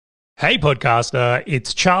Hey podcaster,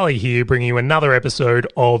 it's Charlie here bringing you another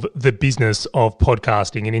episode of The Business of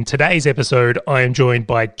Podcasting. And in today's episode, I am joined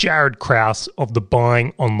by Jaryd Krause of the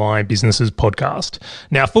Buying Online Businesses podcast.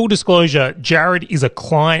 Now, full disclosure, Jaryd is a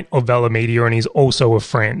client of Vela Media and he's also a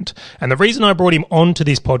friend. And the reason I brought him onto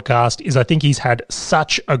this podcast is I think he's had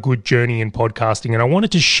such a good journey in podcasting. And I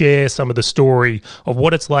wanted to share some of the story of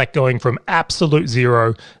what it's like going from absolute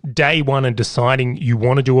zero, day one, and deciding you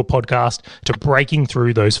want to do a podcast to breaking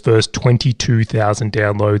through those first 22,000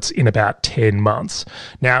 downloads in about 10 months.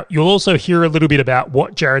 Now, you'll also hear a little bit about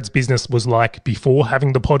what Jaryd's business was like before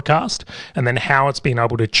having the podcast, and then how it's been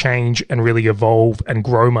able to change and really evolve and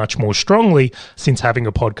grow much more strongly since having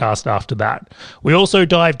a podcast after that. We also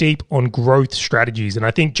dive deep on growth strategies, and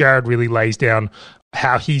I think Jaryd really lays down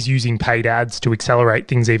how he's using paid ads to accelerate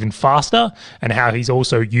things even faster, and how he's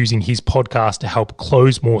also using his podcast to help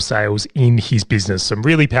close more sales in his business. Some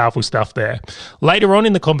really powerful stuff there. Later on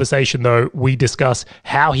in the conversation, though, we discuss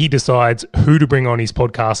how he decides who to bring on his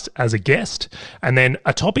podcast as a guest, and then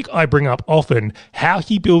a topic I bring up often, how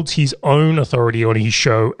he builds his own authority on his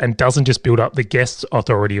show and doesn't just build up the guest's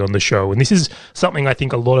authority on the show. And this is something I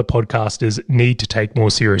think a lot of podcasters need to take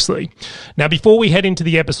more seriously. Now, before we head into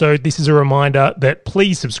the episode, this is a reminder that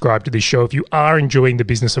please subscribe to this show. If you are enjoying the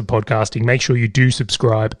business of podcasting, make sure you do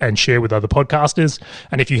subscribe and share with other podcasters.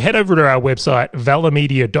 And if you head over to our website,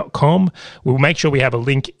 velamedia.com, we'll make sure we have a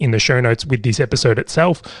link in the show notes with this episode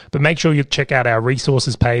itself. But make sure you check out our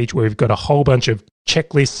resources page where we've got a whole bunch of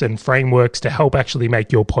checklists and frameworks to help actually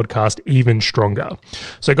make your podcast even stronger.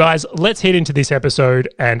 So guys, let's head into this episode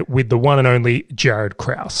and with the one and only Jaryd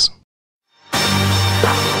Krause.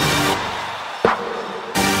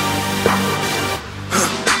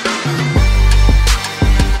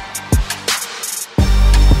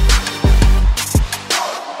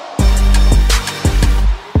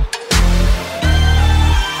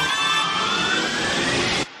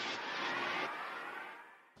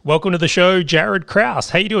 Welcome to the show, Jaryd Krause.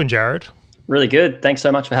 How you doing, Jaryd? Really good. Thanks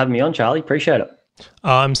so much for having me on, Charlie. Appreciate it.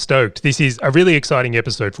 I'm stoked. This is a really exciting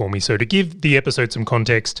episode for me. So to give the episode some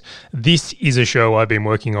context, this is a show I've been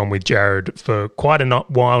working on with Jaryd for quite a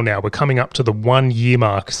while now. We're coming up to the 1 year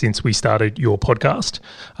mark since we started your podcast.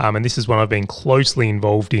 And this is one I've been closely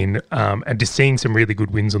involved in and just seeing some really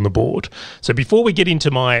good wins on the board. So before we get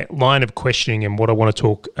into my line of questioning and what I want to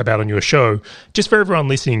talk about on your show, just for everyone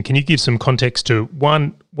listening, can you give some context to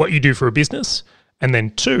one, what you do for a business, and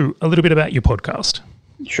then two, a little bit about your podcast?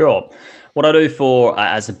 Sure. What I do for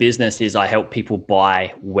as a business is I help people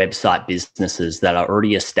buy website businesses that are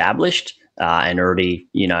already established and already,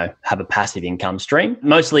 have a passive income stream,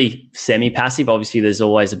 mostly semi-passive. Obviously, there's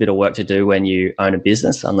always a bit of work to do when you own a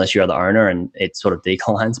business, unless you're the owner and it sort of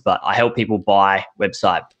declines. But I help people buy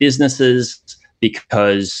website businesses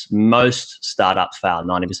because most startups fail.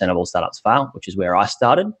 90% of all startups fail, which is where I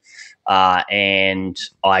started. And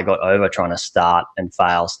I got over trying to start and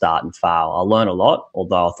fail. I learned a lot,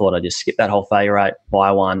 although I thought I'd just skip that whole failure rate,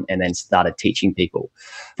 buy one, and then started teaching people.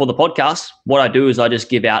 For the podcast, what I do is I just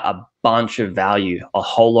give out a bunch of value, a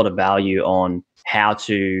whole lot of value on how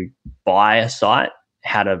to buy a site,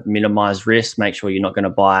 how to minimize risk, make sure you're not going to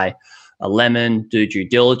buy a lemon, do due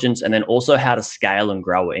diligence, and then also how to scale and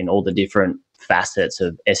grow it in all the different facets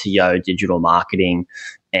of SEO, digital marketing,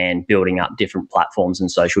 and building up different platforms and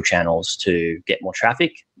social channels to get more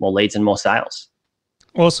traffic, more leads, and more sales.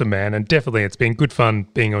 Awesome, man. And definitely it's been good fun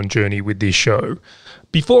being on journey with this show.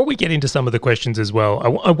 Before we get into some of the questions as well,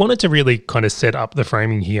 I wanted to really kind of set up the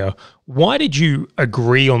framing here. Why did you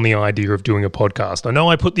agree on the idea of doing a podcast? I know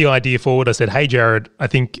I put the idea forward. I said, hey, Jaryd, I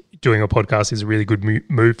think doing a podcast is a really good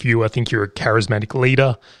move for you. I think you're a charismatic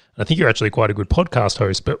leader. I think you're actually quite a good podcast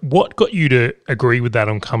host, but what got you to agree with that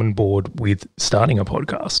on coming board with starting a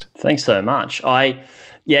podcast? Thanks so much.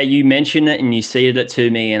 You mentioned it and you seeded it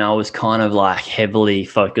to me, and I was kind of like heavily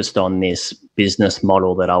focused on this business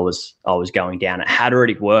model that I was going down. It had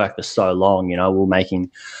already worked for so long, we were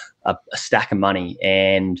making a stack of money,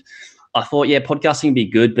 and I thought, podcasting would be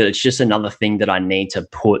good, but it's just another thing that I need to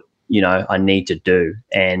do.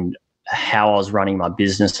 And how I was running my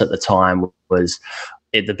business at the time was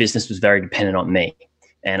the business was very dependent on me.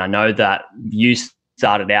 And I know that you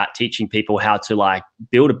started out teaching people how to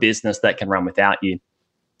build a business that can run without you.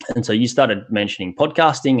 And so you started mentioning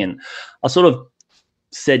podcasting, and I sort of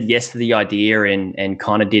said yes to the idea and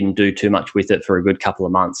kind of didn't do too much with it for a good couple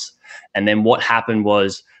of months. And then what happened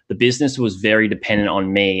was the business was very dependent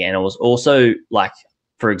on me. And it was also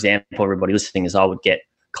for example, everybody listening, is I would get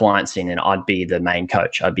clients in and I'd be the main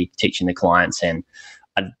coach. I'd be teaching the clients, and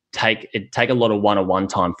it'd take a lot of one-on-one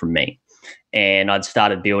time from me. And I'd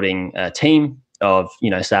started building a team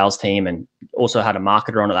sales team, and also had a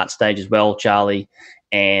marketer on at that stage as well, Charlie.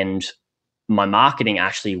 And my marketing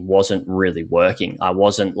actually wasn't really working. I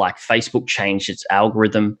wasn't like, Facebook changed its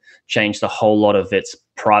algorithm, changed a whole lot of its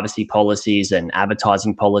privacy policies and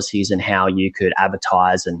advertising policies and how you could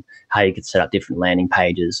advertise and how you could set up different landing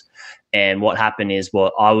pages. And what happened is,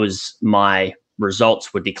 my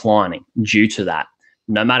results were declining due to that,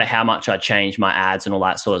 no matter how much I changed my ads and all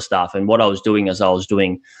that sort of stuff. And what I was doing is I was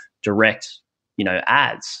doing direct,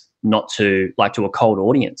 ads, not to a cold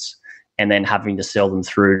audience, and then having to sell them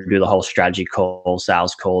through, do the whole strategy call,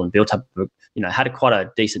 sales call, and built up, had quite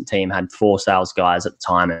a decent team, had 4 sales guys at the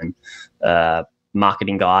time and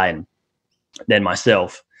marketing guy, and then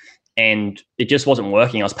myself. And it just wasn't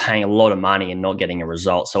working. I was paying a lot of money and not getting a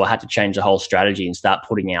result. So I had to change the whole strategy and start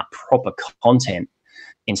putting out proper content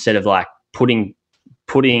instead of like putting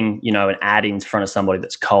an ad in front of somebody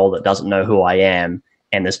that's cold, that doesn't know who I am,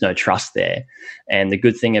 and there's no trust there. And the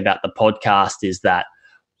good thing about the podcast is that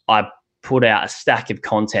I put out a stack of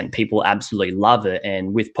content. People absolutely love it.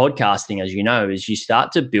 And with podcasting, as you know, is you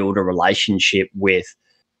start to build a relationship with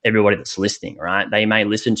everybody that's listening, right? They may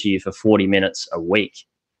listen to you for 40 minutes a week.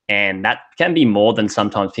 And that can be more than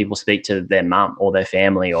sometimes people speak to their mum or their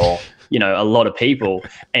family or, a lot of people.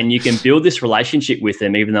 And you can build this relationship with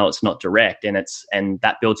them, even though it's not direct. And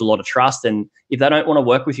that builds a lot of trust. And if they don't want to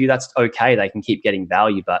work with you, that's okay. They can keep getting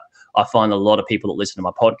value. But I find a lot of people that listen to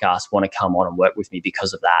my podcast want to come on and work with me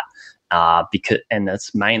because of that. And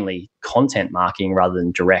that's mainly content marketing rather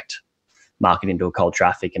than direct marketing to a cold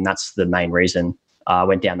traffic. And that's the main reason I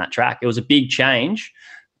went down that track. It was a big change,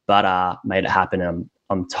 but made it happen. And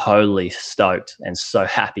I'm totally stoked and so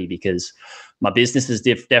happy because my business is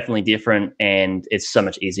definitely different, and it's so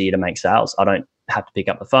much easier to make sales. I don't have to pick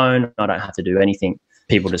up the phone. I don't have to do anything.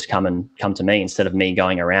 People just come to me instead of me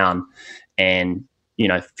going around and,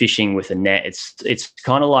 fishing with a net. It's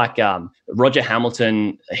kind of like Roger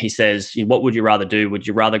Hamilton. He says, what would you rather do? Would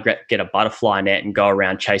you rather get a butterfly net and go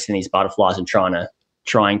around chasing these butterflies and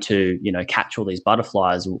trying to catch all these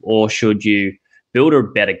butterflies, or should you build a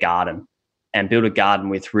better garden? And build a garden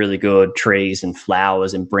with really good trees and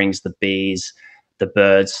flowers, and brings the bees, the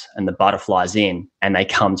birds, and the butterflies in, and they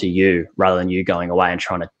come to you rather than you going away and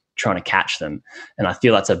trying to catch them. And I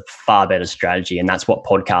feel that's a far better strategy, and that's what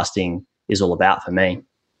podcasting is all about for me.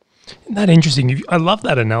 Isn't that interesting? I love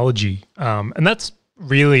that analogy, and that's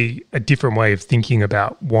really a different way of thinking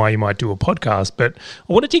about why you might do a podcast. But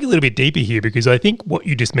I want to dig a little bit deeper here, because I think what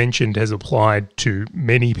you just mentioned has applied to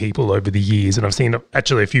many people over the years. And I've seen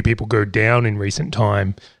actually a few people go down in recent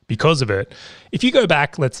time because of it. If you go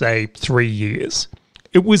back, let's say 3 years,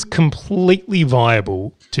 it was completely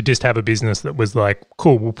viable to just have a business that was like,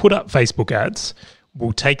 cool, we'll put up Facebook ads,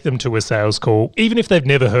 we'll take them to a sales call, even if they've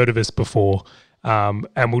never heard of us before.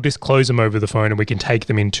 And we'll just close them over the phone, and we can take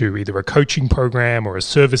them into either a coaching program or a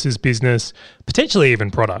services business, potentially even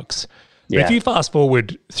products. Yeah. But if you fast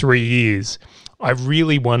forward 3 years, I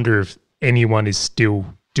really wonder if anyone is still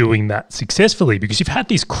doing that successfully, because you've had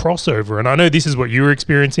this crossover. And I know this is what you were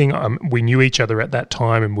experiencing. We knew each other at that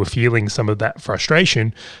time and were feeling some of that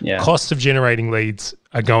frustration. Yeah. Costs of generating leads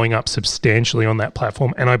are going up substantially on that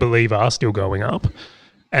platform, and I believe are still going up.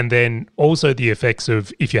 And then also the effects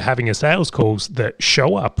of, if you're having a sales calls, that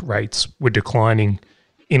show up rates were declining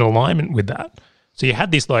in alignment with that. So you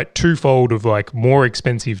had this like twofold of like more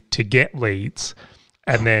expensive to get leads,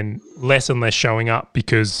 and then less and less showing up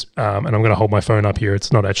because, and I'm going to hold my phone up here,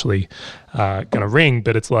 it's not actually going to ring,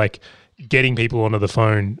 but it's like getting people onto the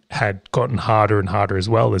phone had gotten harder and harder, as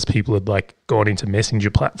well as people had like gone into messenger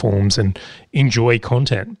platforms and enjoy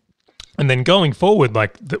content. And then going forward,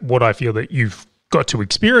 like what I feel that you've got to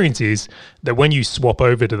experience is that when you swap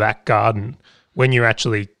over to that garden, when you're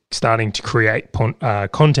actually starting to create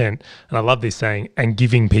content, and I love this saying, and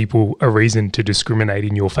giving people a reason to discriminate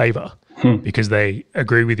in your favor because they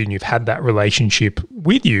agree with you and you've had that relationship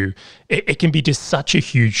with you, it can be just such a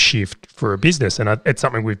huge shift for a business. And it's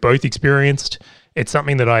something we've both experienced. It's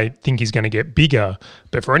something that I think is going to get bigger.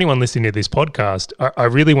 But for anyone listening to this podcast, I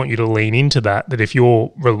really want you to lean into that if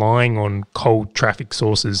you're relying on cold traffic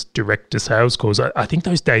sources direct to sales calls, I think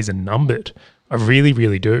those days are numbered. I really,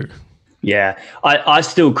 really do. Yeah. I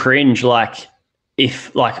still cringe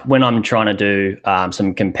when I'm trying to do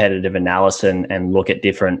some competitive analysis and look at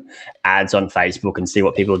different ads on Facebook and see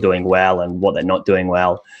what people are doing well and what they're not doing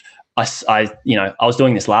well. I was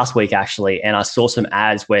doing this last week actually, and I saw some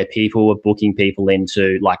ads where people were booking people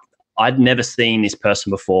into, like, I'd never seen this person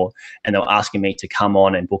before, and they were asking me to come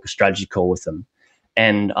on and book a strategy call with them.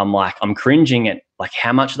 And I'm cringing at like,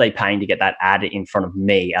 how much are they paying to get that ad in front of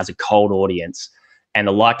me as a cold audience? And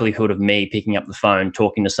the likelihood of me picking up the phone,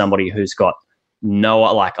 talking to somebody who's got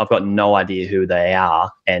I've got no idea who they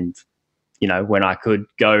are. And, when I could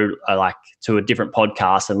go to a different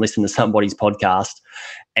podcast and listen to somebody's podcast,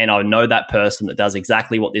 and I know that person that does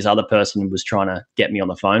exactly what this other person was trying to get me on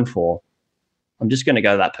the phone for, I'm just going to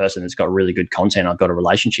go to that person that's got really good content. I've got a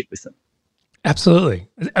relationship with them. Absolutely.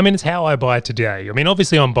 I mean, it's how I buy today. I mean,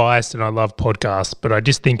 obviously I'm biased and I love podcasts, but I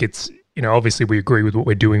just think it's, obviously we agree with what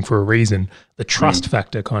we're doing for a reason. The trust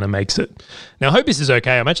factor kind of makes it. Now, I hope this is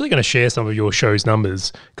okay. I'm actually going to share some of your show's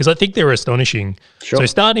numbers because I think they're astonishing. Sure. So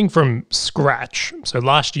starting from scratch, so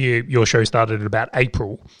last year your show started at about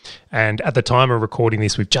April, and at the time of recording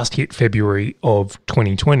this, we've just hit February of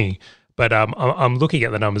 2020. But I'm looking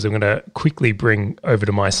at the numbers. I'm going to quickly bring over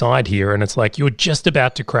to my side here, and it's like you're just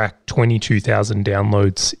about to crack 22,000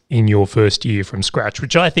 downloads in your first year from scratch,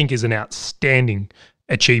 which I think is an outstanding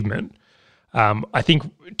achievement. I think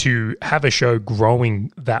to have a show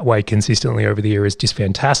growing that way consistently over the year is just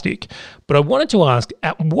fantastic. But I wanted to ask,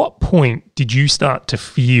 at what point did you start to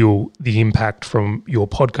feel the impact from your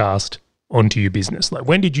podcast onto your business? Like,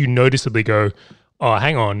 when did you noticeably go, oh,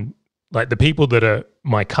 hang on, like the people that are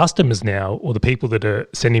my customers now, or the people that are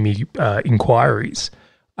sending me inquiries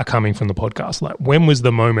are coming from the podcast? Like, when was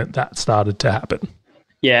the moment that started to happen?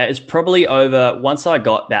 Yeah, it's probably over once I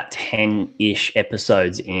got about 10-ish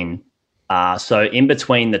episodes in. So in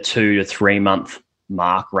between the 2 to 3 month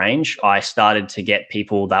mark range, I started to get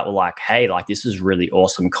people that were like, hey, like this is really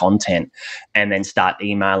awesome content. And then start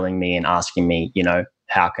emailing me and asking me,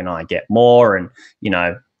 how can I get more? And,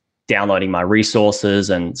 downloading my resources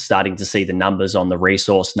and starting to see the numbers on the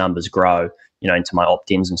resource numbers grow, into my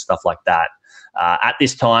opt-ins and stuff like that. At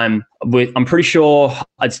this time, I'm pretty sure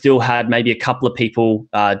I'd still had maybe a couple of people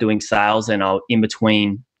doing sales, and in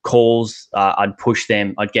between calls, I'd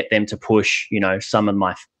get them to push, some of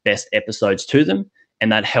my best episodes to them, and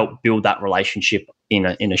that helped build that relationship in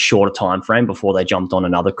a shorter time frame before they jumped on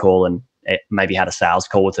another call and maybe had a sales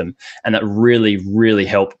call with them. And that really, really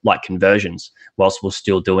helped like conversions whilst we're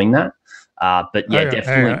still doing that. But yeah,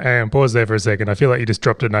 definitely. Hang on, pause there for a second. I feel like you just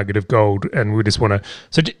dropped a nugget of gold, and we just want to.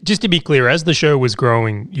 So just to be clear, as the show was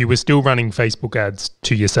growing, you were still running Facebook ads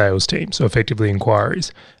to your sales team, so effectively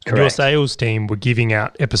inquiries. Correct. And your sales team were giving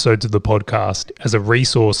out episodes of the podcast as a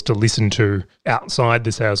resource to listen to outside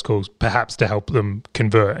the sales calls, perhaps to help them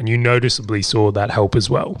convert. And you noticeably saw that help as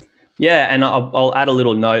well. Yeah, and I'll add a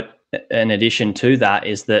little note in addition to that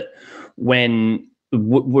is that when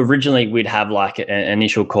originally we'd have like an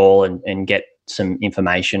initial call and get some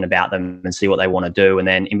information about them and see what they want to do. And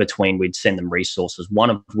then in between we'd send them resources, one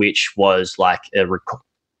of which was like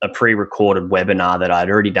a pre-recorded webinar that I'd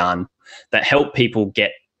already done that helped people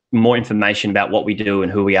get more information about what we do and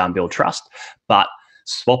who we are and build trust. But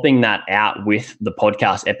swapping that out with the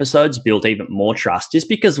podcast episodes built even more trust, just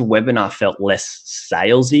because a webinar felt less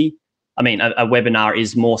salesy. I mean, a webinar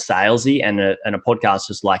is more salesy, and a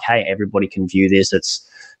podcast is like, hey, everybody can view this.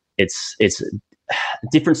 It's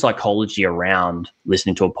different psychology around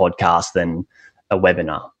listening to a podcast than a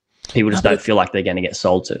webinar. People just don't feel like they're going to get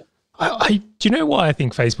sold to. Do you know why I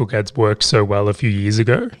think Facebook ads worked so well a few years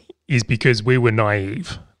ago? Is because we were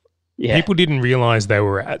naive. Yeah. People didn't realize they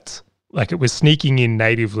were ads. Like, it was sneaking in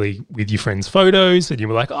natively with your friends' photos, and you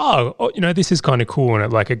were like, oh, this is kind of cool.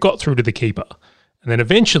 And it got through to the keeper. And then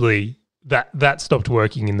eventually that stopped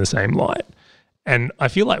working in the same light. And I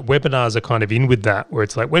feel like webinars are kind of in with that, where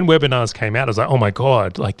it's like when webinars came out, I was like, oh my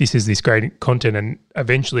God, like this is this great content. And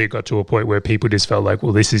eventually it got to a point where people just felt like,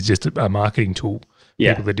 well, this is just a marketing tool.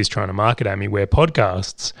 Yeah. People are just trying to market at me, where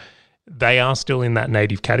podcasts, they are still in that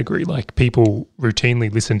native category. Like, people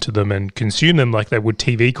routinely listen to them and consume them like they would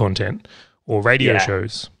TV content or radio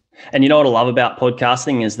shows. And you know what I love about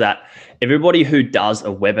podcasting is that everybody who does a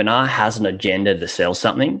webinar has an agenda to sell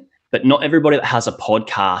something, but not everybody that has a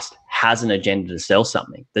podcast has an agenda to sell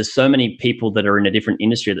something. There's so many people that are in a different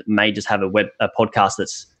industry that may just have a podcast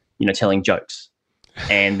that's, telling jokes,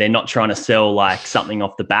 and they're not trying to sell like something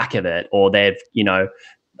off the back of it, or they've,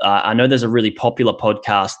 I know there's a really popular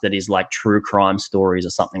podcast that is like true crime stories or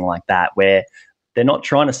something like that, where they're not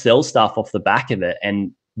trying to sell stuff off the back of it.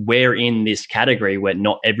 And we're in this category where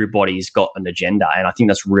not everybody's got an agenda. And I think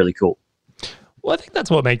that's really cool. Well, I think that's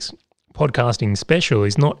what makes podcasting special,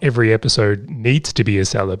 is not every episode needs to be a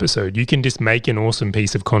sell episode. You can just make an awesome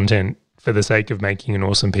piece of content for the sake of making an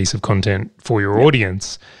awesome piece of content for your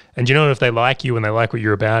audience. And if they like you and they like what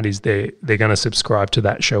you're about, is they're going to subscribe to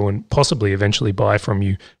that show and possibly eventually buy from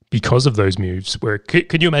you because of those moves. Where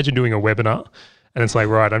could you imagine doing a webinar and it's like,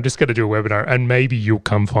 right, I'm just going to do a webinar and maybe you'll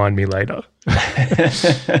come find me later.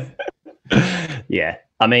 Yeah.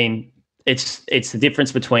 I mean, it's the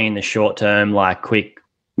difference between the short term, like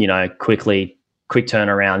quickly quick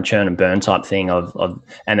turnaround, churn and burn type thing and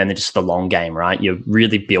then just the long game, right? You're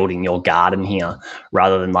really building your garden here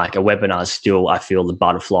rather than like a webinar is still, I feel, the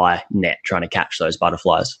butterfly net trying to catch those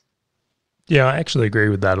butterflies. Yeah, I actually agree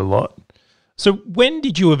with that a lot. So when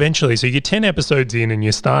did you eventually, so you're 10 episodes in and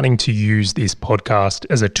you're starting to use this podcast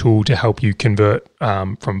as a tool to help you convert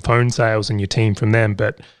from phone sales and your team from them.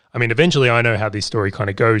 But I mean, eventually I know how this story kind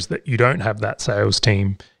of goes, that you don't have that sales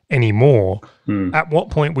team anymore. At what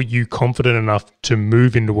point were you confident enough to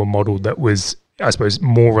move into a model that was, I suppose,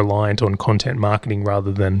 more reliant on content marketing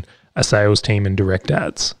rather than a sales team and direct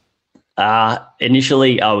ads?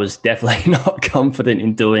 Initially, I was definitely not confident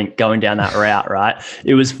in going down that route, right?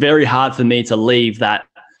 It was very hard for me to leave that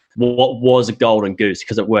what was a golden goose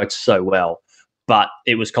because it worked so well, but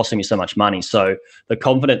it was costing me so much money. So the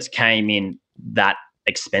confidence came in that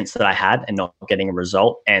expense that I had and not getting a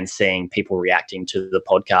result and seeing people reacting to the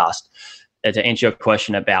podcast. To answer your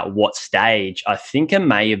question about what stage, I think it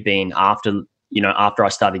may have been after I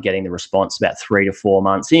started getting the response about 3 to 4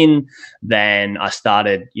 months in, then I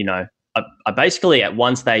started, I basically at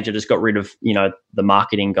one stage I just got rid of, the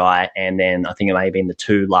marketing guy, and then I think it may have been the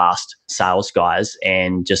 2 last sales guys,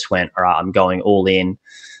 and just went, all right, I'm going all in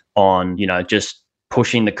on, just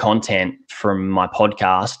pushing the content from my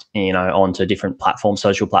podcast, onto different platforms,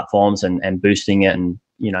 social platforms, and boosting it and,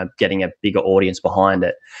 getting a bigger audience behind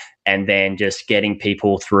it. And then just getting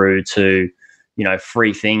people through to,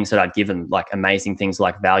 free things that I'd given, like amazing things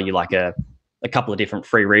like value, like a couple of different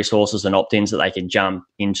free resources and opt-ins that they could jump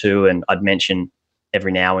into, and I'd mention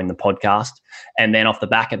every now in the podcast. And then off the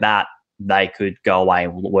back of that, they could go away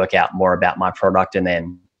and work out more about my product and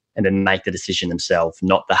then make the decision themselves,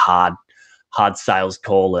 not the hard sales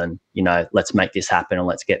call and, let's make this happen and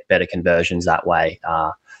let's get better conversions that way.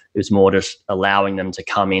 It was more just allowing them to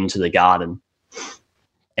come into the garden.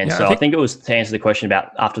 And I think it was to answer the question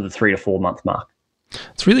about after the 3 to 4 month mark.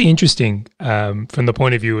 It's really interesting from the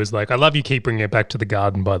point of view is like, I love you keep bringing it back to the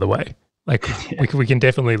garden, by the way. Like we can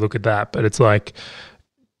definitely look at that, but it's like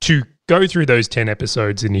to go through those 10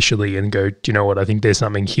 episodes initially and go, do you know what, I think there's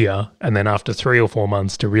something here. And then after 3 or 4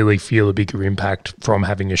 months to really feel a bigger impact from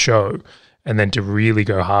having a show, and then to really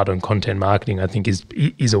go hard on content marketing, I think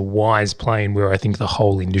is a wise plane where I think the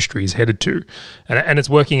whole industry is headed to. And it's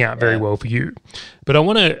working out very well for you. But I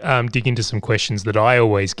want to dig into some questions that I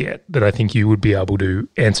always get that I think you would be able to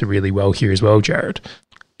answer really well here as well, Jaryd.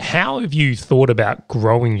 How have you thought about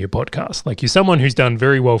growing your podcast? Like, you're someone who's done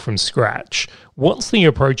very well from scratch. What's the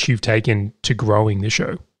approach you've taken to growing the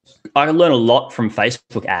show? I learned a lot from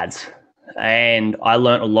Facebook ads. And I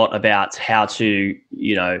learned a lot about how to,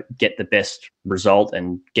 get the best result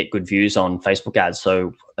and get good views on Facebook ads.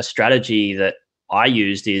 So a strategy that I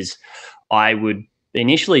used is I would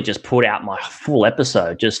initially just put out my full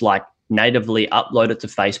episode, just like natively upload it to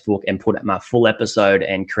Facebook and put out my full episode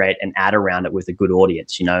and create an ad around it with a good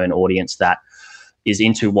audience, an audience that is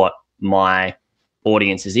into what my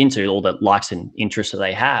audience is into, all the likes and interests that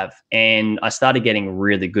they have. And I started getting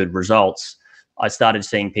really good results. I started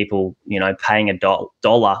seeing people, paying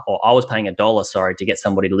 $1, or I was paying $1, to get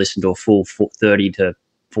somebody to listen to a full 30 to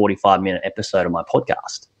 45-minute episode of my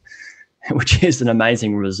podcast, which is an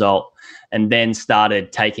amazing result. And then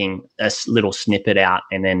started taking a little snippet out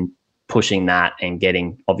and then pushing that and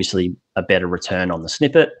getting, obviously, a better return on the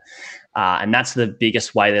snippet. And that's the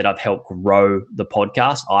biggest way that I've helped grow the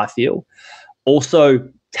podcast, I feel. Also,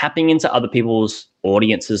 tapping into other people's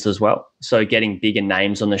audiences as well. So getting bigger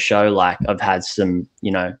names on the show. Like I've had some,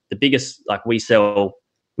 the biggest, like we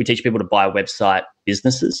teach people to buy website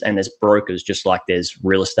businesses, and there's brokers, just like there's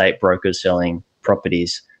real estate brokers selling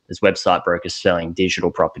properties. There's website brokers selling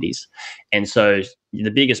digital properties. And so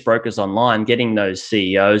the biggest brokers online, getting those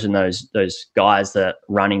CEOs and those guys that are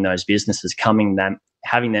running those businesses, having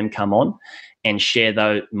them come on and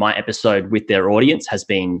share my episode with their audience has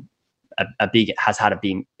been has had a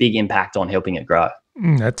big impact on helping it grow.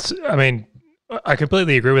 I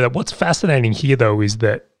completely agree with that. What's fascinating here, though, is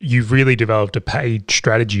that you've really developed a paid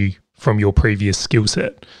strategy from your previous skill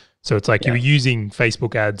set. So it's like you were using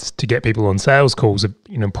Facebook ads to get people on sales calls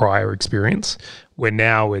in a prior experience, where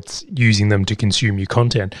now it's using them to consume your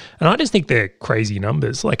content. And I just think they're crazy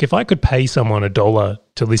numbers. Like if I could pay someone $1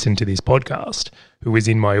 to listen to this podcast who is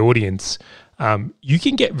in my audience, you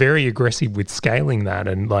can get very aggressive with scaling that.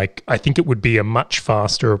 And like, I think it would be a much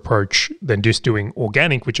faster approach than just doing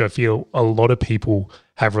organic, which I feel a lot of people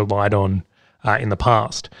have relied on in the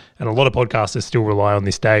past. And a lot of podcasters still rely on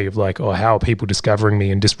this day of like, oh, how are people discovering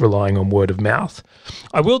me, and just relying on word of mouth.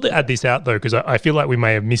 I will add this out though, because I feel like we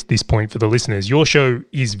may have missed this point for the listeners. Your show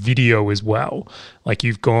is video as well. Like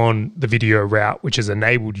you've gone the video route, which has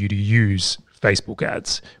enabled you to use Facebook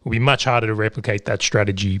ads. It will be much harder to replicate that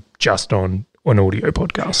strategy just on an audio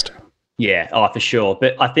podcast. Yeah, for sure.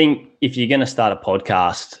 But I think if you're going to start a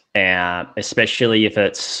podcast, especially if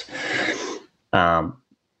it's,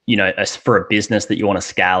 as for a business that you want to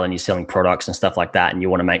scale and you're selling products and stuff like that, and you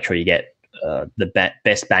want to make sure you get the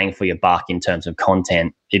best bang for your buck in terms of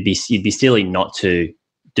content, it'd be silly not to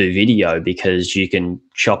do video, because you can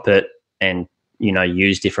chop it and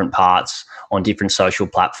use different parts on different social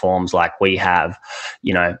platforms. Like we have,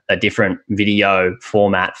 a different video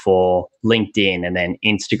format for LinkedIn, and then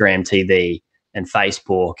Instagram TV and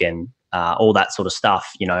Facebook and all that sort of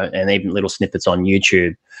stuff, and even little snippets on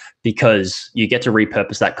YouTube, because you get to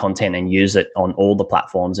repurpose that content and use it on all the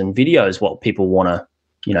platforms. And video is what people want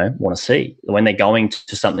to see. When they're going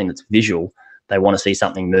to something that's visual, they want to see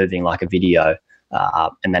something moving like a video.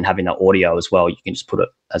 And then having that audio as well, you can just put it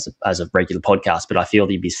as a regular podcast. But I feel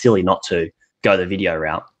that you'd be silly not to go the video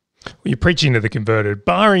route. Well, you're preaching to the converted,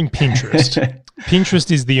 barring Pinterest.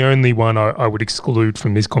 Pinterest is the only one I would exclude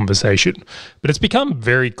from this conversation. But it's become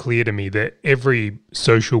very clear to me that every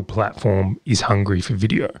social platform is hungry for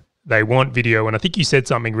video. They want video, and I think you said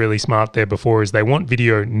something really smart there before, is they want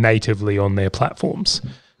video natively on their platforms.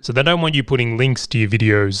 So they don't want you putting links to your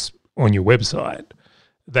videos on your website.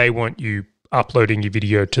 They want you uploading your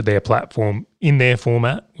video to their platform in their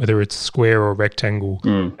format, whether it's square or rectangle,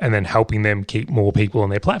 and then helping them keep more people on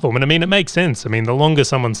their platform. And I mean, it makes sense. I mean, the longer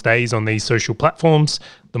someone stays on these social platforms,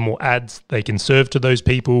 the more ads they can serve to those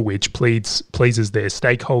people, which pleases their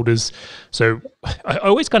stakeholders. So I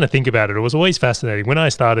always kind of think about it. It was always fascinating. When I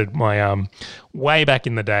started my, way back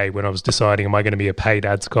in the day when I was deciding, am I going to be a paid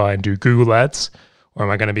ads guy and do Google ads, or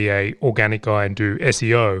am I going to be a organic guy and do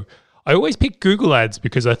SEO? I always picked Google ads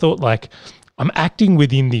because I thought, like, I'm acting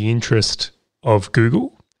within the interest of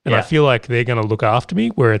Google, and I feel like they're going to look after me,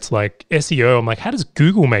 where it's like SEO. I'm like, how does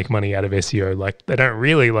Google make money out of SEO? Like, they don't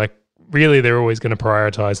really, they're always going to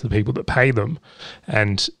prioritize the people that pay them.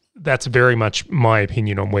 And that's very much my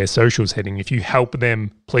opinion on where social's heading. If you help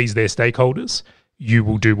them please their stakeholders, you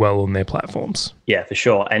will do well on their platforms. Yeah, for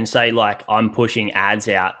sure. And say, like, I'm pushing ads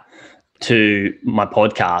out to my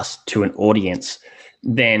podcast to an audience,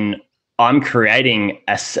 then I'm creating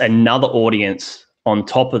another audience on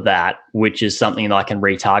top of that, which is something that I can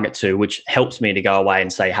retarget to, which helps me to go away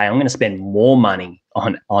and say, hey, I'm going to spend more money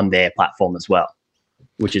on their platform as well,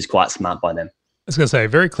 which is quite smart by them. I was going to say, a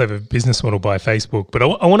very clever business model by Facebook, but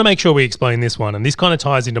I want to make sure we explain this one. And this kind of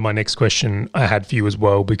ties into my next question I had for you as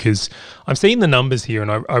well, because I'm seeing the numbers here,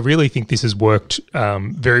 and I really think this has worked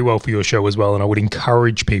very well for your show as well. And I would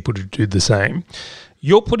encourage people to do the same.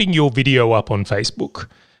 You're putting your video up on Facebook.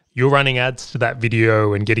 You're running ads to that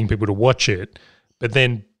video and getting people to watch it. But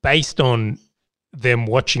then based on them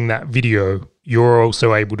watching that video, you're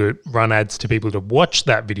also able to run ads to people to watch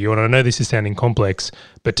that video. And I know this is sounding complex,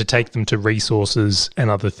 but to take them to resources and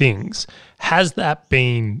other things. Has that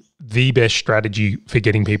been the best strategy for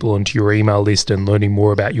getting people onto your email list and learning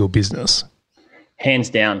more about your business? Hands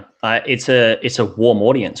down. It's a warm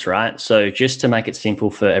audience, right? So just to make it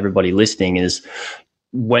simple for everybody listening is,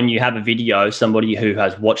 when you have a video, somebody who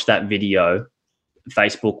has watched that video,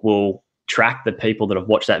 Facebook will track the people that have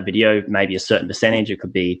watched that video, maybe a certain percentage. It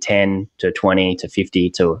could be 10 to 20 to 50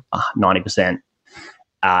 to 90%.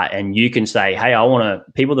 And you can say, hey, I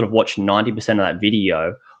want people that have watched 90% of that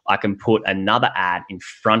video, I can put another ad in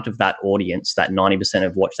front of that audience that 90%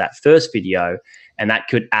 have watched that first video. And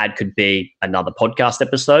that ad could be another podcast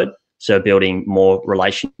episode, so building more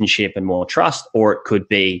relationship and more trust, or it could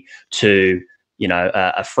be to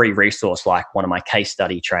a free resource like one of my case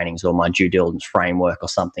study trainings or my due diligence framework or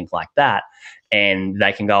something like that. And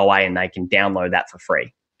they can go away and they can download that for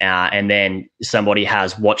free. And then somebody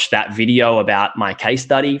has watched that video about my case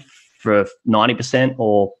study for 90%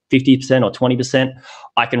 or 50% or 20%.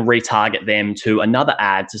 I can retarget them to another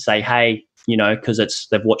ad to say, hey, because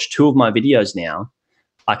they've watched 2 of my videos now,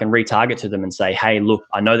 I can retarget to them and say, hey, look,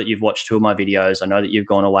 I know that you've watched 2 of my videos. I know that you've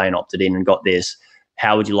gone away and opted in and got this.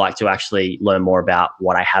 How would you like to actually learn more about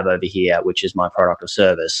what I have over here, which is my product or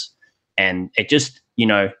service? And it just,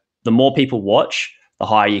 the more people watch, the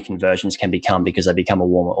higher your conversions can become, because they become a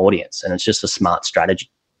warmer audience. And it's just a smart strategy.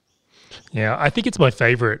 Yeah, I think it's my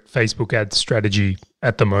favorite Facebook ad strategy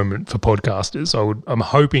at the moment for podcasters. I'm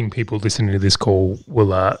hoping people listening to this call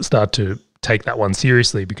will start to take that one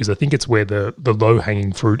seriously, because I think it's where the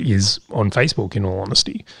low-hanging fruit is on Facebook, in all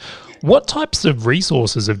honesty. What types of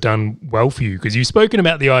resources have done well for you? Because you've spoken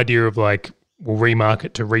about the idea of we'll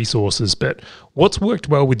remarket to resources, but what's worked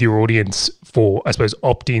well with your audience for, I suppose,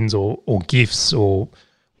 opt-ins or gifts or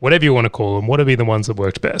whatever you want to call them? What have been the ones that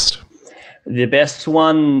worked best? The best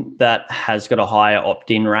one that has got a higher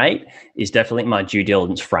opt-in rate is definitely my due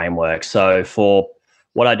diligence framework. So for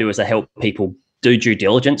what I do is I help people do due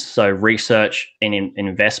diligence, so research an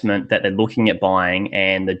investment that they're looking at buying,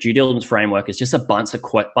 and the due diligence framework is just a bunch of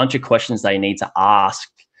questions they need to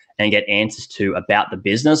ask and get answers to about the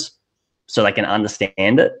business so they can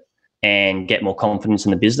understand it and get more confidence in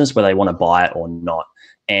the business, whether they want to buy it or not.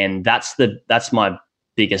 And that's my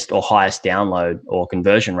biggest or highest download or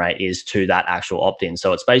conversion rate is to that actual opt-in.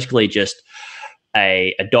 So it's basically just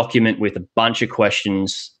a document with a bunch of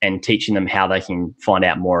questions and teaching them how they can find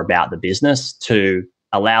out more about the business to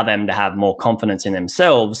allow them to have more confidence in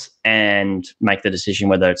themselves and make the decision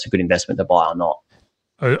whether it's a good investment to buy or not.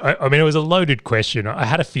 I mean, it was a loaded question. I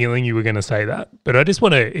had a feeling you were going to say that, but I just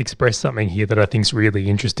want to express something here that I think is really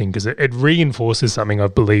interesting because it reinforces something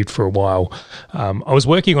I've believed for a while. I was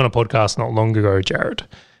working on a podcast not long ago, Jaryd,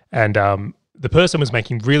 and the person was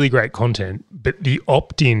making really great content, but the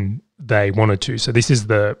opt-in they wanted to. So this is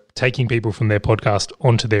the taking people from their podcast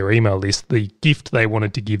onto their email list. The gift they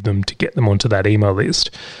wanted to give them to get them onto that email list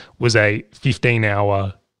was a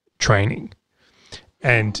 15-hour training.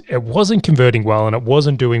 And it wasn't converting well and it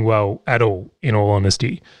wasn't doing well at all, in all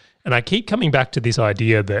honesty. And I keep coming back to this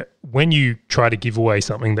idea that when you try to give away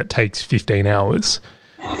something that takes 15 hours,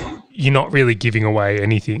 you're not really giving away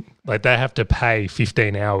anything. Like they have to pay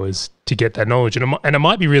 15 hours to get that knowledge. And it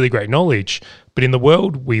might be really great knowledge, but in the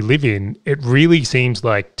world we live in, it really seems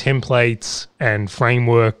like templates and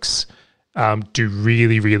frameworks do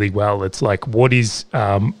really, really well. It's like what is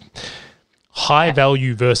high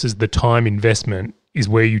value versus the time investment is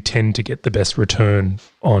where you tend to get the best return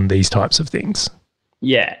on these types of things.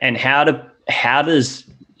 Yeah. And how does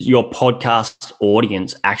your podcast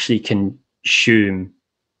audience actually consume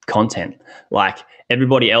content? Like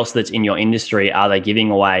everybody else that's in your industry, are they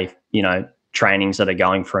giving away, trainings that are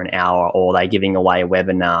going for an hour, or are they giving away a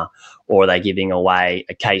webinar, or are they giving away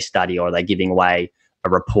a case study, or are they giving away a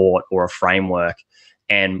report or a framework?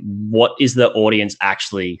 And what is the audience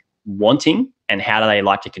actually wanting, and how do they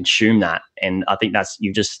like to consume that? And I think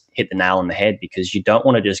you just hit the nail on the head, because you don't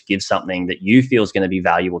want to just give something that you feel is going to be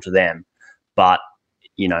valuable to them, but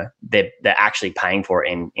they're actually paying for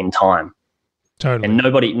it in time. Totally. And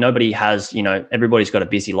nobody has, everybody's got a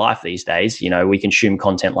busy life these days. We consume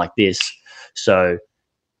content like this. So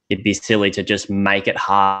it'd be silly to just make it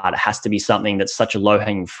hard. It has to be something that's such a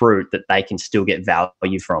low-hanging fruit that they can still get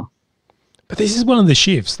value from. But this is one of the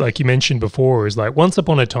shifts, like you mentioned before, is like once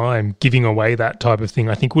upon a time, giving away that type of thing,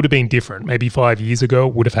 I think would have been different. Maybe 5 years ago,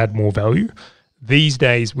 it would have had more value. These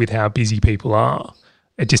days, with how busy people are,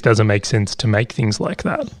 it just doesn't make sense to make things like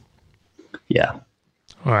that. Yeah.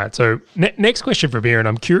 All right. So next question from here, and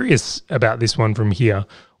I'm curious about this one from here.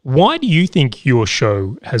 Why do you think your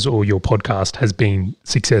show or your podcast has been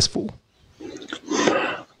successful?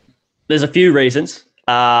 There's a few reasons.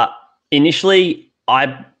 Initially,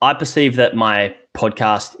 I perceive that my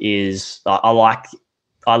podcast is, I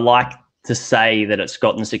like to say that it's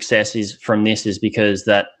gotten success is because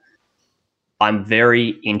that I'm very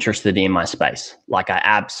interested in my space. Like I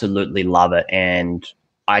absolutely love it. And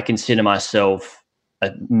I consider myself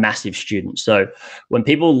a massive student. So when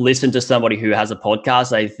people listen to somebody who has a podcast,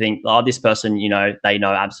 they think, oh, this person, they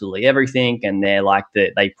know absolutely everything. And they're like,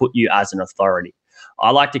 they put you as an authority. I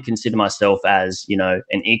like to consider myself as, an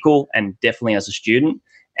equal, and definitely as a student,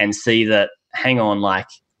 and see that, hang on, like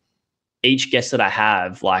each guest that I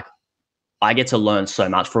have, like I get to learn so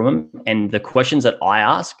much from them. And the questions that I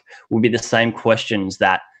ask will be the same questions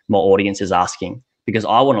that my audience is asking, because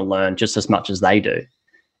I want to learn just as much as they do.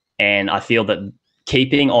 And I feel that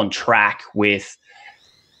keeping on track with,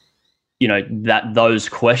 those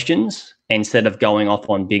questions, instead of going off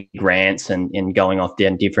on big rants and going off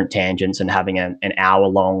down different tangents and having an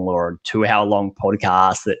hour-long or a 2-hour-long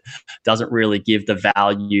podcast that doesn't really give the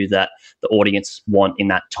value that the audience want in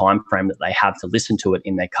that time frame that they have to listen to it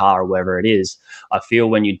in their car or wherever it is. I feel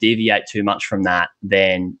when you deviate too much from that,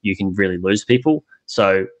 then you can really lose people.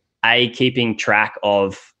 So keeping track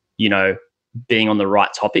of, being on the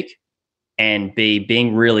right topic, and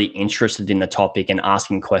being really interested in the topic and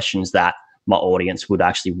asking questions that my audience would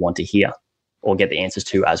actually want to hear or get the answers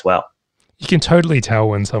to as well. You can totally tell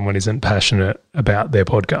when someone isn't passionate about their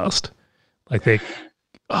podcast. Like it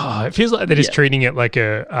feels like they're just treating it like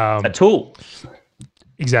a tool.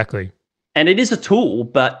 Exactly. And it is a tool,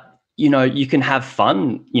 but you can have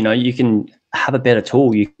fun. You can have a better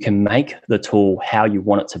tool. You can make the tool how you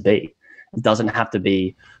want it to be. It doesn't have to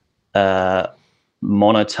be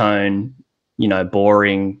monotone,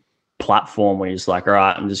 boring platform where you're just like, all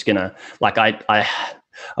right, I'm just gonna, like, I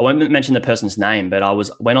won't mention the person's name, but I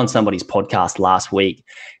went on somebody's podcast last week,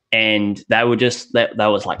 and they were just that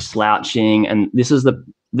was like slouching, and this is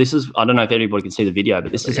I don't know if anybody can see the video,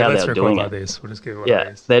 but this is how they're doing it. We'll just get one of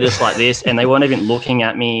these. They're just like this, and they weren't even looking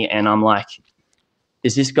at me, and I'm like,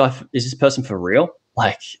 is this person for real?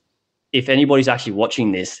 Like, if anybody's actually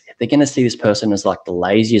watching this, they're going to see this person as like the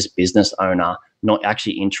laziest business owner, not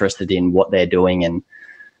actually interested in what they're doing, and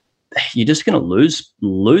you're just going to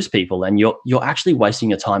lose people, and you're actually wasting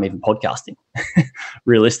your time even podcasting,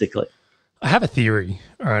 realistically. I have a theory.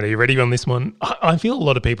 All right, are you ready on this one? I feel a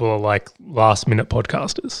lot of people are like last-minute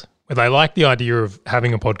podcasters, where they like the idea of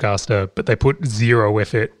having a podcaster, but they put zero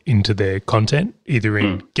effort into their content, either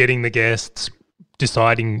in getting the guests,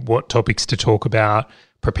 deciding what topics to talk about,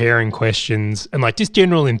 preparing questions, and like just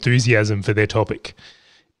general enthusiasm for their topic.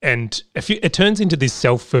 And it turns into this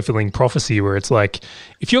self-fulfilling prophecy where it's like,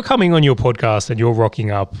 if you're coming on your podcast and you're rocking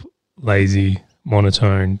up lazy,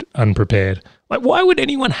 monotoned, unprepared, like why would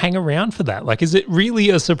anyone hang around for that? Like, is it really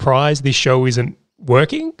a surprise this show isn't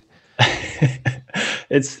working?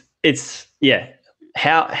 It's yeah.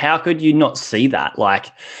 How could you not see that? Like,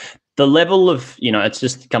 the level of, it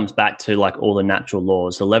just comes back to like all the natural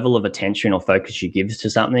laws. The level of attention or focus you give to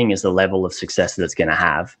something is the level of success that it's going to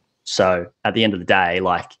have. So at the end of the day,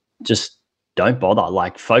 like, just don't bother.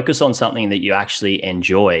 Like, focus on something that you actually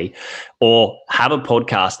enjoy, or have a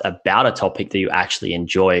podcast about a topic that you actually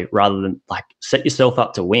enjoy, rather than like set yourself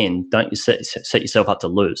up to win. Don't you set yourself up to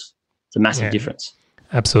lose. It's a massive difference.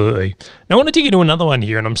 Absolutely. Now, I want to dig into another one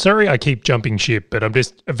here, and I'm sorry I keep jumping ship, but I'm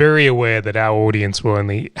just very aware that our audience will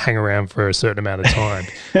only hang around for a certain amount of time.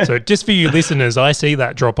 So just for you listeners, I see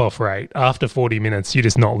that drop-off rate. After 40 minutes, you're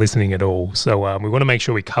just not listening at all. So we want to make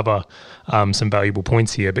sure we cover some valuable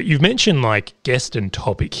points here. But you've mentioned like guest and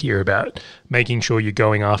topic here about making sure you're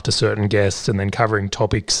going after certain guests and then covering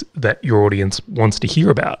topics that your audience wants to hear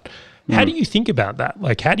about. How do you think about that?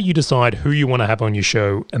 Like, how do you decide who you want to have on your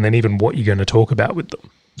show and then even what you're going to talk about with them?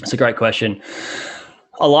 That's a great question.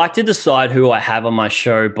 I like to decide who I have on my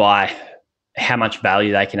show by how much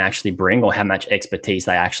value they can actually bring, or how much expertise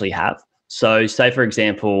they actually have. So say, for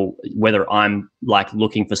example, whether I'm like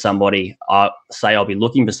looking for somebody, I'll be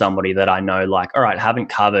looking for somebody that I know, like, all right, I haven't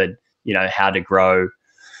covered, how to grow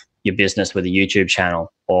your business with a YouTube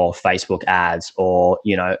channel or Facebook ads, or,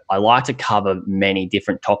 I like to cover many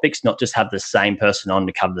different topics, not just have the same person on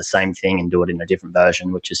to cover the same thing and do it in a different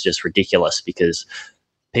version, which is just ridiculous, because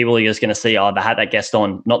people are just going to see, I had that guest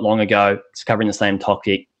on not long ago, it's covering the same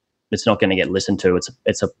topic. It's not going to get listened to.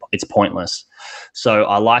 It's pointless. So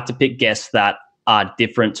I like to pick guests that are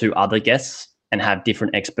different to other guests and have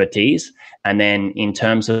different expertise. And then in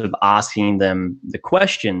terms of asking them the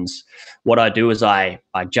questions, what I do is I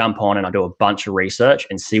jump on and I do a bunch of research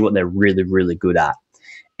and see what they're really, really good at.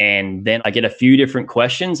 And then I get a few different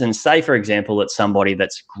questions, and say, for example, it's somebody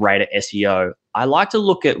that's great at SEO. I like to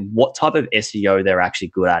look at what type of SEO they're actually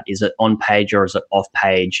good at. Is it on page or is it off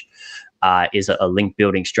page? Is it a link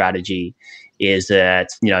building strategy? Is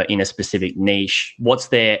it, in a specific niche? What's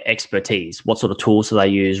their expertise? What sort of tools do they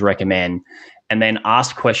use, recommend? And then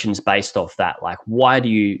ask questions based off that. Like, why did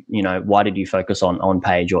you focus on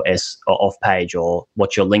page or off page, or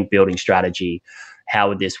what's your link building strategy? How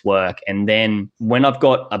would this work? And then when I've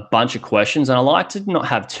got a bunch of questions, and I like to not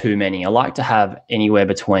have too many, I like to have anywhere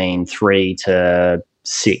between 3 to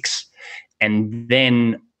 6. And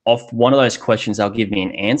then off one of those questions, they'll give me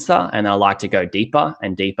an answer, and I like to go deeper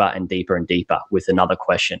and deeper and deeper and deeper with another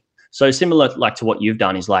question. So similar like to what you've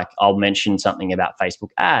done is like, I'll mention something about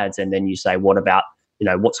Facebook ads, and then you say, what about,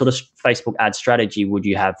 what sort of Facebook ad strategy would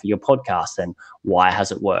you have for your podcast, and why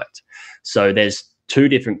has it worked? So there's 2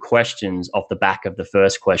 different questions off the back of the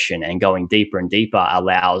first question, and going deeper and deeper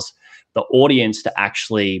allows the audience to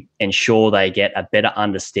actually ensure they get a better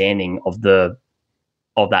understanding of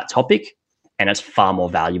that topic, and it's far more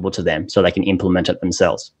valuable to them so they can implement it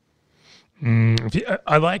themselves.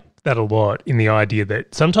 I like that a lot, in the idea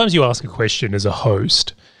that sometimes you ask a question as a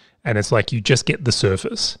host and it's like you just get the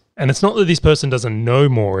surface. And it's not that this person doesn't know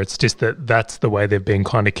more, it's just that that's the way they've been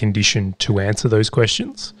kind of conditioned to answer those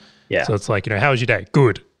questions. Yeah. So it's like, how was your day?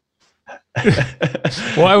 Good.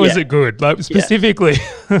 Why was it good? Like, specifically.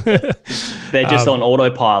 They're just on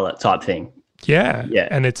autopilot type thing. Yeah.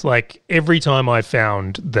 And it's like, every time I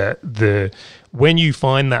found that when you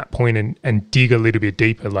find that point and dig a little bit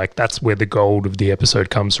deeper, like, that's where the gold of the episode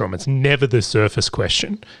comes from. It's never the surface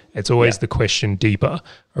question. It's always the question deeper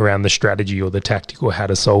around the strategy or the tactic or how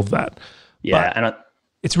to solve that. Yeah.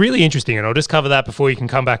 It's really interesting, and I'll just cover that before you can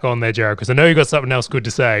come back on there, Jaryd, because I know you've got something else good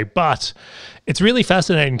to say, but it's really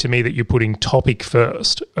fascinating to me that you're putting topic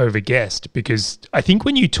first over guest, because I think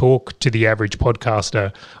when you talk to the average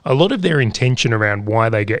podcaster, a lot of their intention around why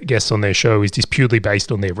they get guests on their show is just purely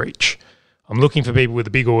based on their reach. I'm looking for people with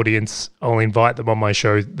a big audience. I'll invite them on my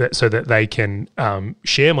show so that they can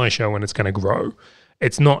share my show and it's going to grow.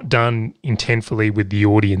 It's not done intentfully with the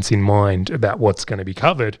audience in mind about what's going to be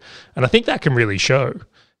covered. And I think that can really show.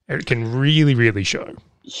 It can really, really show.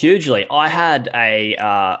 Hugely. I had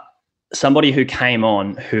somebody who came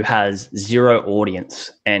on who has zero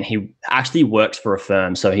audience, and he actually works for a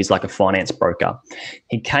firm. So he's like a finance broker.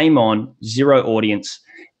 He came on, zero audience.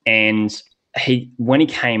 And when he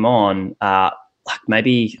came on, like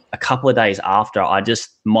maybe a couple of days after,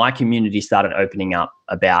 my community started opening up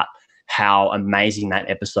about how amazing that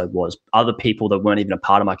episode was. Other people that weren't even a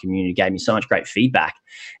part of my community gave me so much great feedback.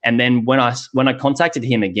 And then when I contacted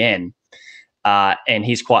him again, and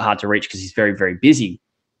he's quite hard to reach because he's very, very busy,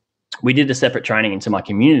 we did a separate training into my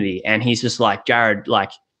community, and he's just like, Jaryd,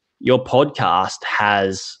 like, your podcast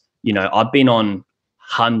has, I've been on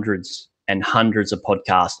hundreds and hundreds of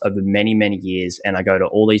podcasts over many, many years, and I go to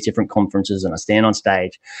all these different conferences and I stand on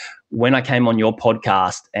stage. When I came on your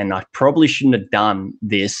podcast, and I probably shouldn't have done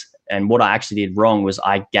this, and what I actually did wrong was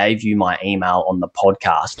I gave you my email on the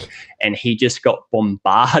podcast, and he just got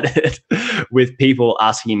bombarded with people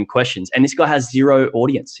asking him questions. And this guy has zero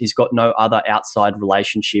audience. He's got no other outside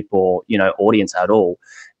relationship or, audience at all.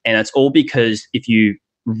 And it's all because if you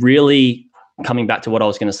really, coming back to what I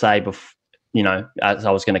was going to say before, as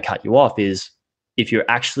I was going to cut you off, is if you're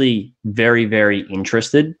actually very, very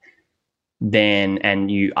interested, and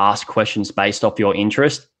you ask questions based off your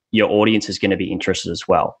interest, your audience is going to be interested as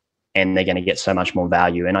well. And they're going to get so much more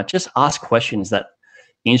value. And I just ask questions that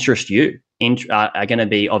interest you, are going to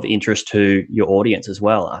be of interest to your audience as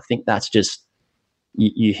well. I think that's just,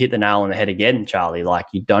 you hit the nail on the head again, Charlie. Like,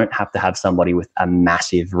 you don't have to have somebody with a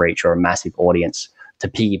massive reach or a massive audience to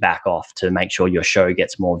piggyback off to make sure your show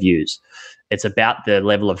gets more views. It's about the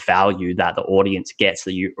level of value that the audience gets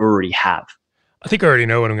that you already have. I think I already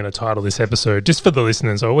know what I'm going to title this episode. Just for the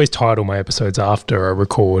listeners, I always title my episodes after I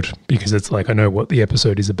record because it's like I know what the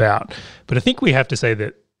episode is about. But I think we have to say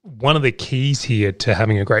that one of the keys here to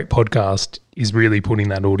having a great podcast is really putting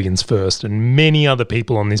that audience first. And many other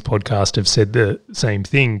people on this podcast have said the same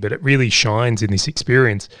thing, but it really shines in this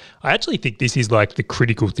experience. I actually think this is like the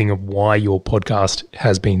critical thing of why your podcast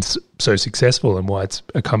has been so successful and why it's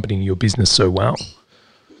accompanying your business so well.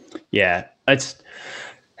 Yeah,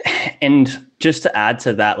 and just to add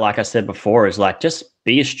to that, like I said before, is like, just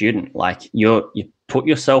be a student. Like, you put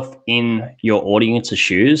yourself in your audience's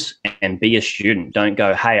shoes and be a student. Don't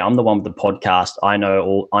go, hey, I'm the one with the podcast. I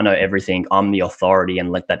know everything. I'm the authority,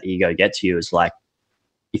 and let that ego get to you. It's like,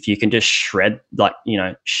 if you can just shed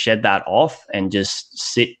that off and just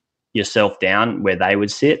sit yourself down where they would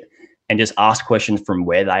sit and just ask questions from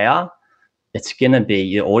where they are, it's going to be,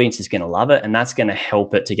 your audience is going to love it. And that's going to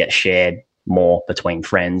help it to get shared more between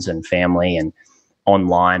friends and family and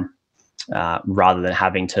online, rather than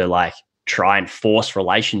having to like try and force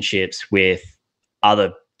relationships with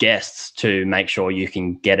other guests to make sure you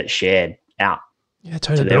can get it shared out. Yeah,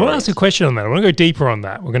 totally. I want to ask a question on that. I want to go deeper on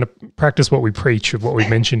that. We're going to practice what we preach of what we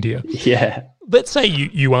mentioned here. Yeah. Let's say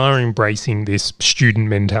you are embracing this student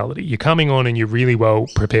mentality. You're coming on and you're really well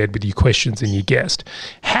prepared with your questions and your guest.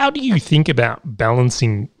 How do you think about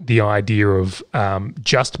balancing the idea of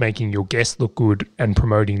just making your guest look good and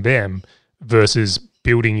promoting them versus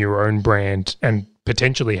building your own brand and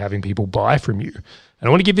potentially having people buy from you? And I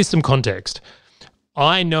want to give this some context.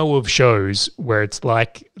 I know of shows where it's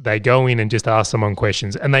like they go in and just ask someone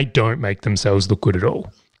questions and they don't make themselves look good at all.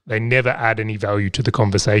 They never add any value to the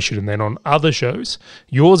conversation. And then on other shows,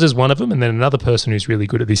 yours is one of them, and then another person who's really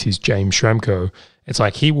good at this is James Schramko. It's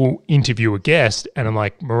like he will interview a guest and I'm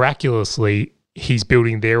like, miraculously, he's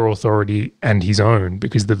building their authority and his own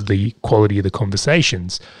because of the quality of the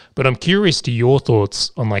conversations. But I'm curious to your thoughts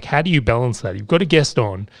on like, how do you balance that? You've got a guest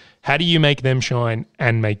on. How do you make them shine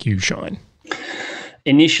and make you shine?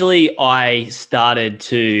 Initially, I started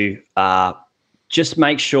to just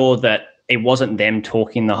make sure that it wasn't them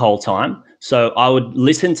talking the whole time. So I would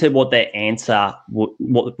listen to what their answer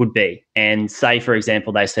would be. And say, for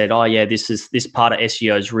example, they said, oh yeah, this part of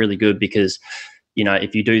SEO is really good because,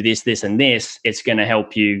 if you do this, this, and this, it's going to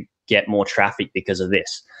help you get more traffic because of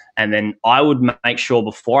this. And then I would make sure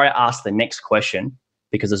before I ask the next question,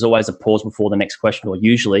 because there's always a pause before the next question, or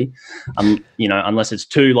usually, unless it's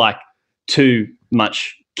too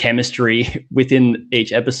much chemistry within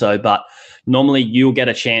each episode. But normally you'll get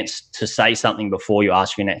a chance to say something before you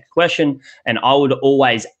ask your next question. And I would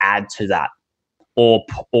always add to that or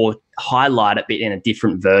highlight it in a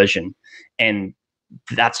different version. And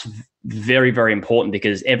that's very, very important,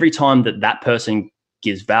 because every time that person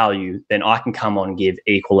gives value, then I can come on and give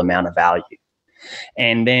equal amount of value.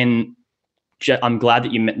 And then I'm glad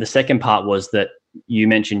that the second part was that you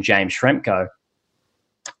mentioned James Shremko.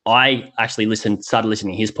 I actually started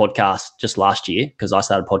listening to his podcast just last year, because I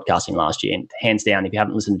started podcasting last year. And hands down, if you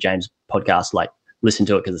haven't listened to James' podcast, like, listen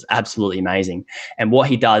to it, because it's absolutely amazing. And what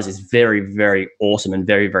he does is very, very awesome and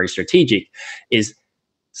very, very strategic. Is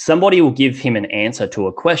somebody will give him an answer to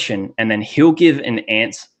a question, and then he'll give an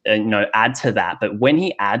answer, add to that. But when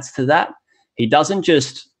he adds to that, he doesn't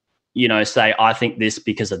just, say, I think this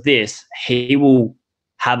because of this. He will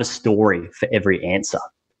have a story for every answer.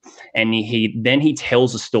 And he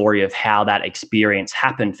tells a story of how that experience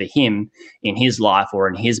happened for him in his life or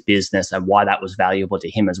in his business, and why that was valuable to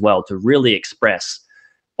him as well, to really express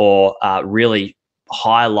or really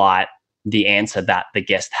highlight the answer that the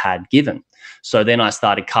guest had given. So then I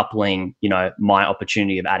started coupling, my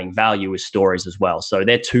opportunity of adding value with stories as well. So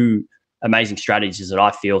they're two amazing strategies that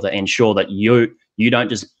I feel that ensure that you don't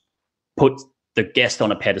just put the guest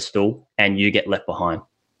on a pedestal and you get left behind.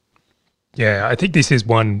 Yeah, I think this is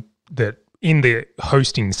one that in the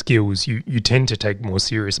hosting skills you tend to take more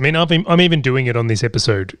serious. I mean, I'm even doing it on this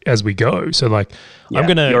episode as we go. So like, I'm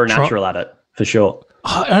gonna. You're a natural at it for sure.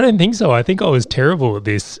 I don't think so. I think I was terrible at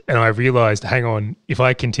this, and I realized, hang on, if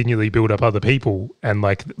I continually build up other people, and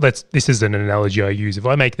like, this is an analogy I use. If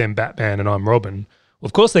I make them Batman and I'm Robin, well,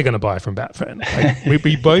 of course they're going to buy from Batman. Like,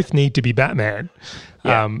 we both need to be Batman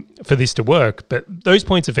for this to work. But those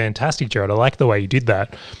points are fantastic, Jaryd. I like the way you did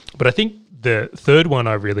that. But I think the third one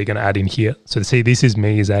I'm really going to add in here. So see, this is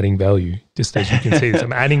me as adding value. Just as you can see this,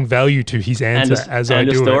 I'm adding value to his answer as I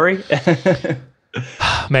do story. It.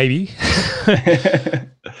 Maybe.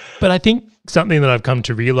 But I think something that I've come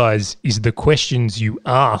to realize is the questions you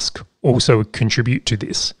ask also contribute to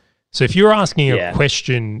this. So if you're asking a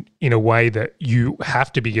question in a way that you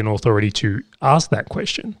have to be an authority to ask that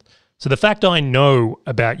question. So the fact I know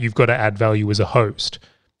about you've got to add value as a host,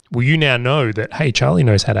 well, you now know that, hey, Charlie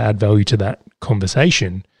knows how to add value to that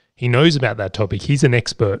conversation. He knows about that topic. He's an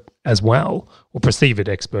expert as well, or perceived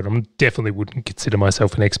expert. I definitely wouldn't consider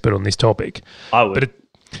myself an expert on this topic. I would. But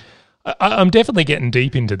I'm definitely getting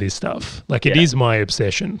deep into this stuff. Like, it is my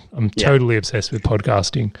obsession. I'm totally obsessed with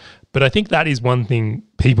podcasting. But I think that is one thing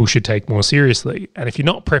people should take more seriously. And if you're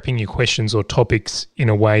not prepping your questions or topics in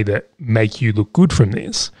a way that make you look good from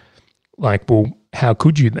this, like, well, how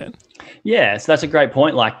could you then? Yeah, so that's a great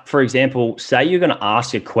point. Like, for example, say you're going to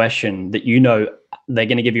ask a question that they're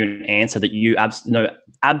going to give you an answer that you know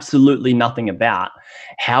absolutely nothing about.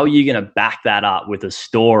 How are you going to back that up with a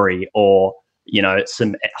story or,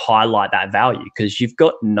 some highlight that value? Because you've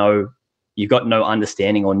got no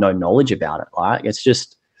understanding or no knowledge about it. Right? It's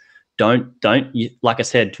just don't like I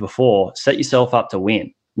said before, set yourself up to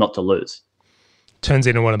win, not to lose. Turns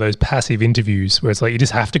into one of those passive interviews where it's like you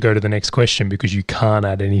just have to go to the next question because you can't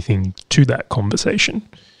add anything to that conversation.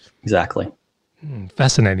 Exactly.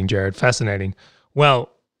 Fascinating, Jaryd. Fascinating. Well,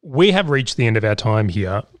 we have reached the end of our time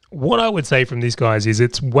here. What I would say from this, guys, is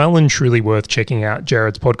it's well and truly worth checking out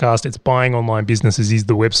Jaryd's podcast. It's Buying Online Businesses is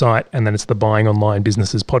the website, and then it's the Buying Online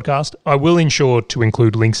Businesses podcast. I will ensure to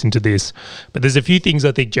include links into this, but there's a few things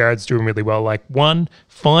I think Jaryd's doing really well. Like, one,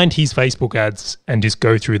 find his Facebook ads and just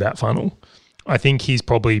go through that funnel. I think he's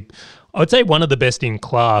probably, I would say, one of the best in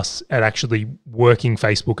class at actually working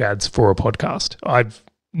Facebook ads for a podcast. I've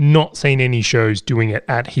not seen any shows doing it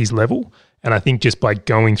at his level. And I think just by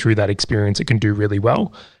going through that experience, it can do really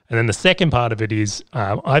well. And then the second part of it is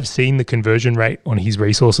I've seen the conversion rate on his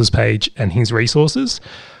resources page and his resources.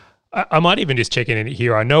 I might even just check in it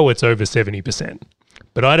here. I know it's over 70%,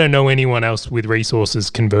 but I don't know anyone else with resources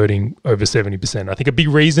converting over 70%. I think a big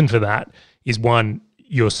reason for that is, one,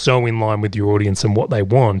 you're so in line with your audience and what they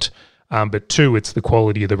want. But two, it's the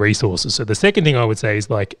quality of the resources. So the second thing I would say is,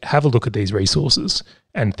 like, have a look at these resources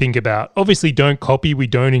and think about, obviously don't copy. We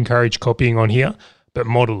don't encourage copying on here, but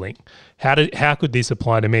modeling. How could this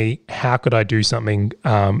apply to me? How could I do something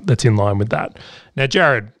that's in line with that? Now,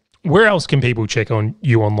 Jaryd, where else can people check on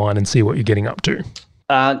you online and see what you're getting up to?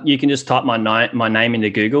 You can just type my name into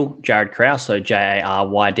Google, Jaryd Krause, so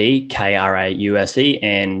JARYD KRAUSE,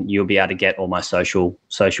 and you'll be able to get all my socials,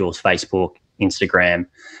 Facebook, Instagram,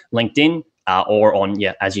 LinkedIn, or on,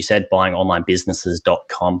 as you said,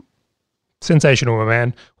 buyingonlinebusinesses.com. Sensational, my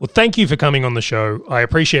man. Well, thank you for coming on the show. I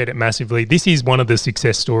appreciate it massively. This is one of the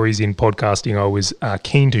success stories in podcasting I was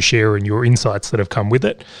keen to share, and your insights that have come with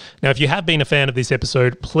it. Now, if you have been a fan of this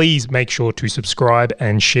episode, please make sure to subscribe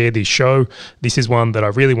and share this show. This is one that I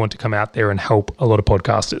really want to come out there and help a lot of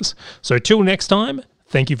podcasters. So till next time,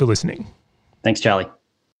 thank you for listening. Thanks, Charlie.